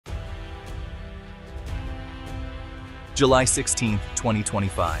July 16,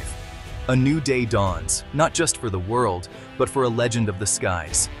 2025. A new day dawns, not just for the world, but for a legend of the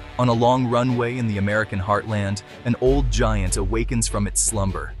skies. On a long runway in the American heartland, an old giant awakens from its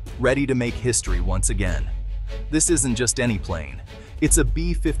slumber, ready to make history once again. This isn't just any plane. It's a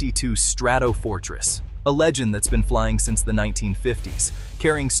B-52 Stratofortress, a legend that's been flying since the 1950s,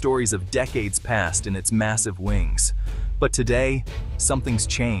 carrying stories of decades past in its massive wings. But today, something's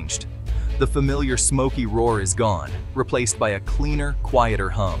changed. The familiar smoky roar is gone, replaced by a cleaner, quieter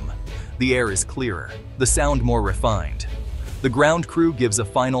hum. The air is clearer, the sound more refined. The ground crew gives a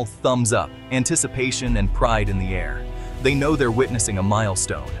final thumbs up, anticipation and pride in the air. They know they're witnessing a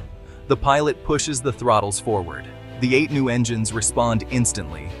milestone. The pilot pushes the throttles forward. The 8 new engines respond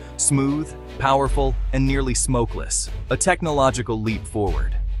instantly, smooth, powerful, and nearly smokeless. A technological leap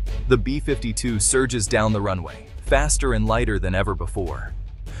forward. The B-52 surges down the runway, faster and lighter than ever before.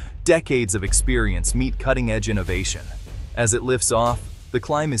 Decades of experience meet cutting-edge innovation. As it lifts off, the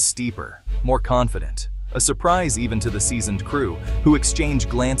climb is steeper, more confident, a surprise even to the seasoned crew, who exchange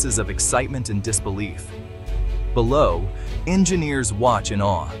glances of excitement and disbelief. Below, engineers watch in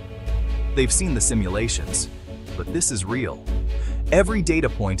awe. They've seen the simulations, but this is real. Every data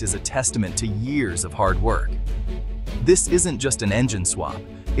point is a testament to years of hard work. This isn't just an engine swap,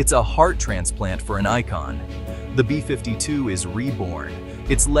 it's a heart transplant for an icon. The B-52 is reborn,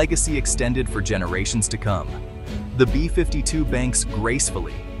 its legacy extended for generations to come. The B-52 banks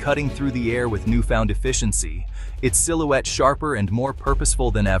gracefully, cutting through the air with newfound efficiency, its silhouette sharper and more purposeful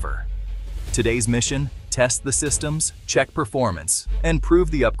than ever. Today's mission: test the systems, check performance, and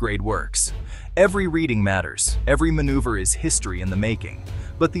prove the upgrade works. Every reading matters, every maneuver is history in the making.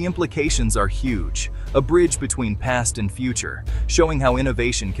 But the implications are huge, a bridge between past and future, showing how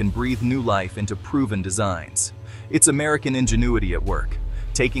innovation can breathe new life into proven designs. It's American ingenuity at work,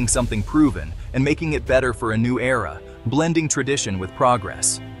 taking something proven and making it better for a new era, blending tradition with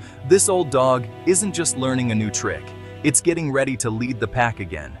progress. This old dog isn't just learning a new trick, it's getting ready to lead the pack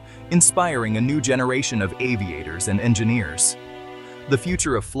again, inspiring a new generation of aviators and engineers. The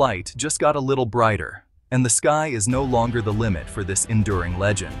future of flight just got a little brighter, and the sky is no longer the limit for this enduring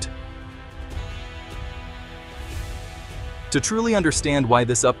legend. To truly understand why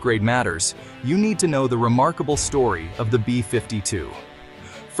this upgrade matters, you need to know the remarkable story of the B-52.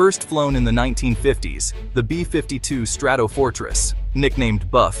 First flown in the 1950s, the B-52 Stratofortress,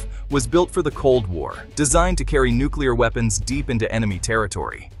 nicknamed Buff, was built for the Cold War, designed to carry nuclear weapons deep into enemy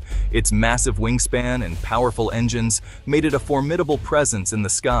territory. Its massive wingspan and powerful engines made it a formidable presence in the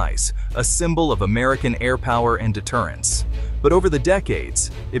skies, a symbol of American air power and deterrence. But over the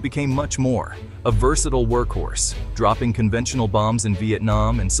decades, it became much more, a versatile workhorse, dropping conventional bombs in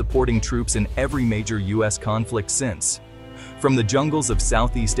Vietnam and supporting troops in every major U.S. conflict since. From the jungles of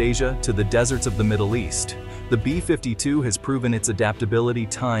Southeast Asia to the deserts of the Middle East, the B-52 has proven its adaptability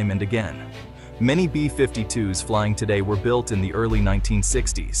time and again. Many B-52s flying today were built in the early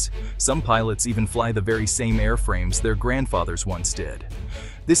 1960s. Some pilots even fly the very same airframes their grandfathers once did.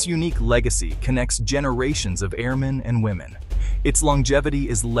 This unique legacy connects generations of airmen and women. Its longevity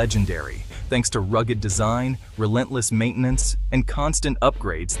is legendary, thanks to rugged design, relentless maintenance, and constant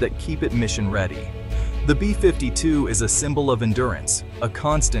upgrades that keep it mission-ready. The B-52 is a symbol of endurance, a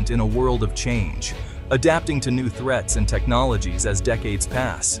constant in a world of change, adapting to new threats and technologies as decades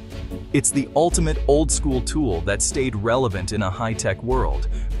pass. It's the ultimate old-school tool that stayed relevant in a high-tech world,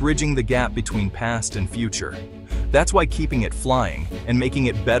 bridging the gap between past and future. That's why keeping it flying and making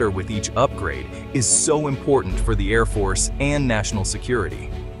it better with each upgrade is so important for the Air Force and national security.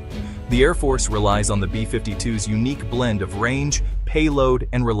 The Air Force relies on the B-52's unique blend of range, payload,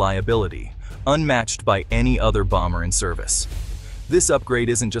 and reliability, unmatched by any other bomber in service. This upgrade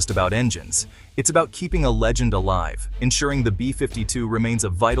isn't just about engines, it's about keeping a legend alive, ensuring the B-52 remains a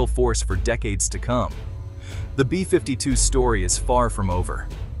vital force for decades to come. The B-52's story is far from over.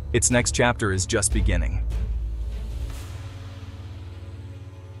 Its next chapter is just beginning.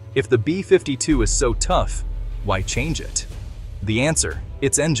 If the B-52 is so tough, why change it? The answer: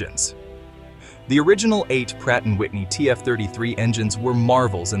 its engines. The original 8 Pratt & Whitney TF-33 engines were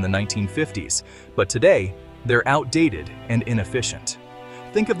marvels in the 1950s, but today, they're outdated and inefficient.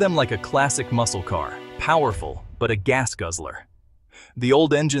 Think of them like a classic muscle car, powerful, but a gas guzzler. The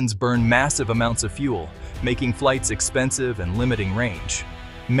old engines burn massive amounts of fuel, making flights expensive and limiting range.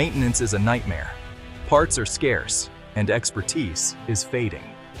 Maintenance is a nightmare. Parts are scarce, and expertise is fading.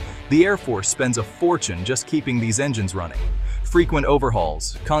 The Air Force spends a fortune just keeping these engines running. Frequent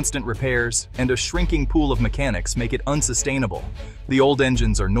overhauls, constant repairs, and a shrinking pool of mechanics make it unsustainable. The old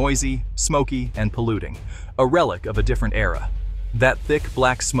engines are noisy, smoky, and polluting, a relic of a different era. That thick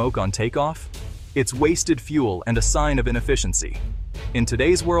black smoke on takeoff? It's wasted fuel and a sign of inefficiency. In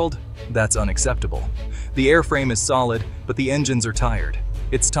today's world, that's unacceptable. The airframe is solid, but the engines are tired.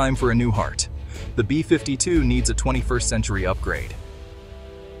 It's time for a new heart. The B-52 needs a 21st century upgrade.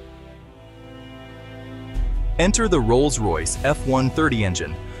 Enter the Rolls-Royce F130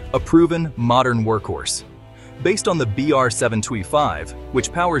 engine, a proven, modern workhorse. Based on the BR-725,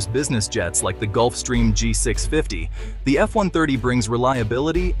 which powers business jets like the Gulfstream G650, the F130 brings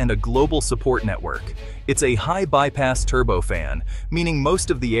reliability and a global support network. It's a high-bypass turbofan, meaning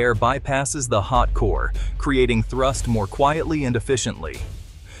most of the air bypasses the hot core, creating thrust more quietly and efficiently.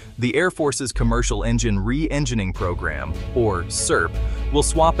 The Air Force's Commercial Engine Re-Engining Program, or CERP, will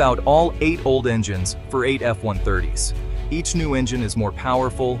swap out all 8 old engines for 8 F130s. Each new engine is more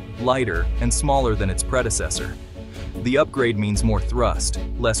powerful, lighter, and smaller than its predecessor. The upgrade means more thrust,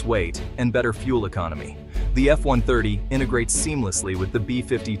 less weight, and better fuel economy. The F-130 integrates seamlessly with the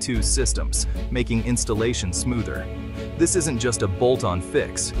B-52's systems, making installation smoother. This isn't just a bolt-on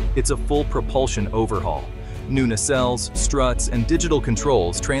fix, it's a full propulsion overhaul. New nacelles, struts, and digital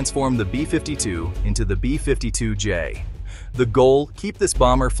controls transform the B-52 into the B-52J. The goal: keep this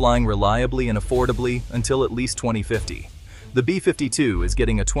bomber flying reliably and affordably until at least 2050. The B-52 is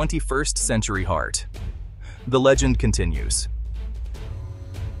getting a 21st century heart. The legend continues.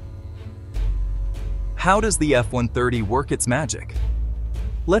 How does the F-130 work its magic?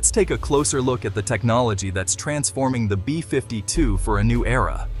 Let's take a closer look at the technology that's transforming the B-52 for a new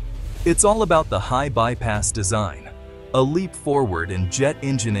era. It's all about the high bypass design, a leap forward in jet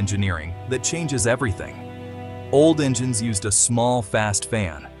engine engineering that changes everything. Old engines used a small, fast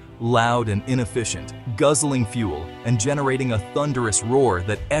fan, loud and inefficient, guzzling fuel and generating a thunderous roar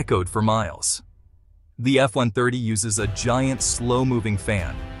that echoed for miles. The F-130 uses a giant, slow-moving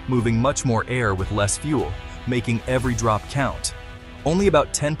fan, moving much more air with less fuel, making every drop count. Only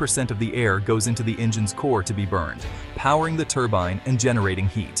about 10% of the air goes into the engine's core to be burned, powering the turbine and generating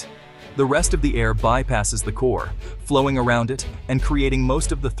heat. The rest of the air bypasses the core, flowing around it and creating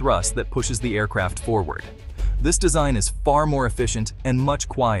most of the thrust that pushes the aircraft forward. This design is far more efficient and much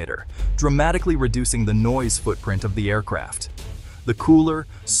quieter, dramatically reducing the noise footprint of the aircraft. The cooler,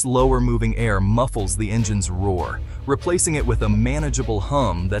 slower-moving air muffles the engine's roar, replacing it with a manageable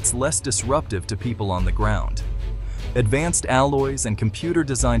hum that's less disruptive to people on the ground. Advanced alloys and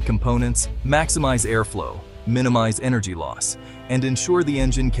computer-designed components maximize airflow, minimize energy loss, and ensure the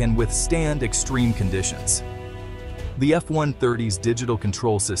engine can withstand extreme conditions. The F-130's digital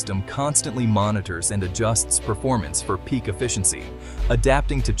control system constantly monitors and adjusts performance for peak efficiency,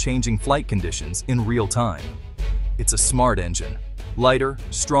 adapting to changing flight conditions in real time. It's a smart engine, lighter,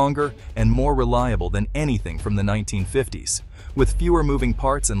 stronger, and more reliable than anything from the 1950s, with fewer moving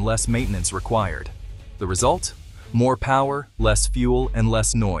parts and less maintenance required. The result? More power, less fuel, and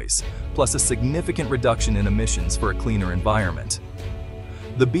less noise, plus a significant reduction in emissions for a cleaner environment.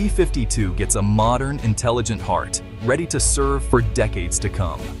 The B-52 gets a modern, intelligent heart, ready to serve for decades to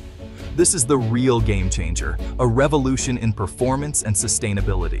come. This is the real game changer, a revolution in performance and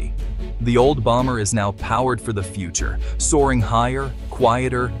sustainability. The old bomber is now powered for the future, soaring higher,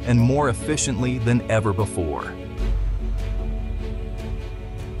 quieter, and more efficiently than ever before.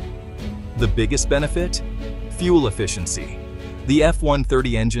 The biggest benefit? Fuel efficiency. The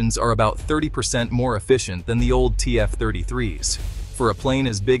F-130 engines are about 30% more efficient than the old TF-33s. For a plane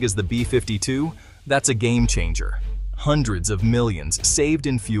as big as the B-52, that's a game changer. Hundreds of millions saved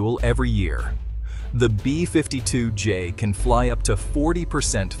in fuel every year. The B-52J can fly up to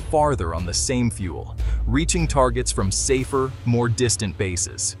 40% farther on the same fuel, reaching targets from safer, more distant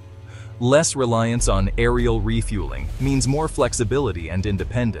bases. Less reliance on aerial refueling means more flexibility and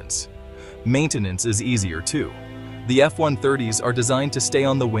independence. Maintenance is easier too. The F-130s are designed to stay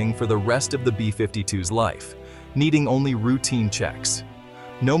on the wing for the rest of the B-52's life, needing only routine checks.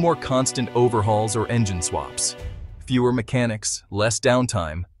 No more constant overhauls or engine swaps. Fewer mechanics, less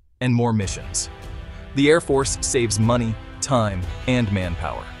downtime, and more missions. The Air Force saves money, time, and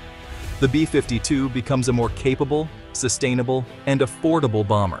manpower. The B-52 becomes a more capable, sustainable, and affordable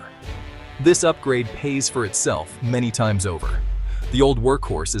bomber. This upgrade pays for itself many times over. The old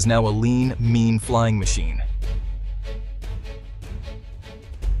workhorse is now a lean, mean flying machine.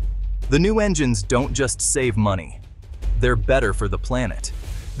 The new engines don't just save money. They're better for the planet.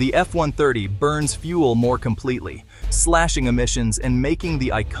 The F-130 burns fuel more completely, slashing emissions and making the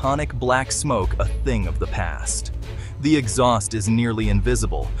iconic black smoke a thing of the past. The exhaust is nearly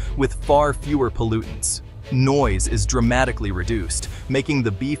invisible, with far fewer pollutants. Noise is dramatically reduced, making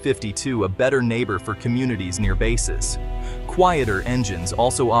the B-52 a better neighbor for communities near bases. Quieter engines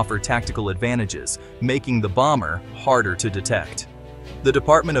also offer tactical advantages, making the bomber harder to detect. The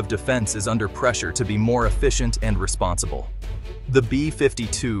Department of Defense is under pressure to be more efficient and responsible. The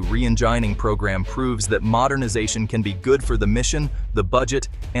B-52 re-engining program proves that modernization can be good for the mission, the budget,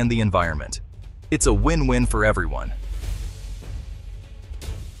 and the environment. It's a win-win for everyone.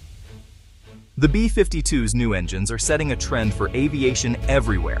 The B-52's new engines are setting a trend for aviation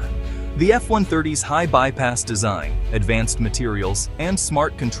everywhere. The F-130's high bypass design, advanced materials, and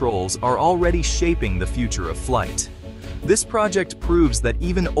smart controls are already shaping the future of flight. This project proves that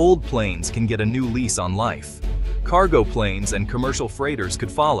even old planes can get a new lease on life. Cargo planes and commercial freighters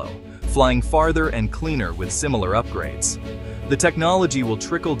could follow, flying farther and cleaner with similar upgrades. The technology will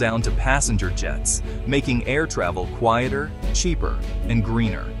trickle down to passenger jets, making air travel quieter, cheaper, and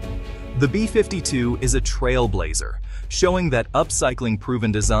greener. The B-52 is a trailblazer, showing that upcycling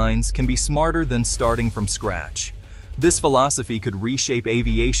proven designs can be smarter than starting from scratch. This philosophy could reshape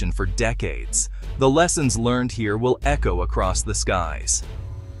aviation for decades. The lessons learned here will echo across the skies.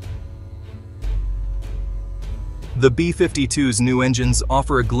 The B-52's new engines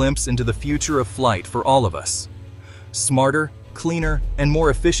offer a glimpse into the future of flight for all of us. Smarter, cleaner, and more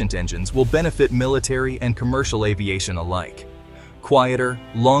efficient engines will benefit military and commercial aviation alike. Quieter,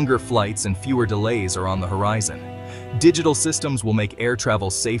 longer flights and fewer delays are on the horizon. Digital systems will make air travel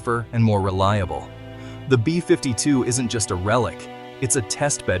safer and more reliable. The B-52 isn't just a relic, it's a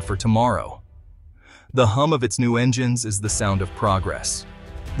testbed for tomorrow. The hum of its new engines is the sound of progress.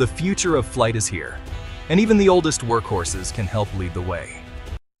 The future of flight is here, and even the oldest workhorses can help lead the way.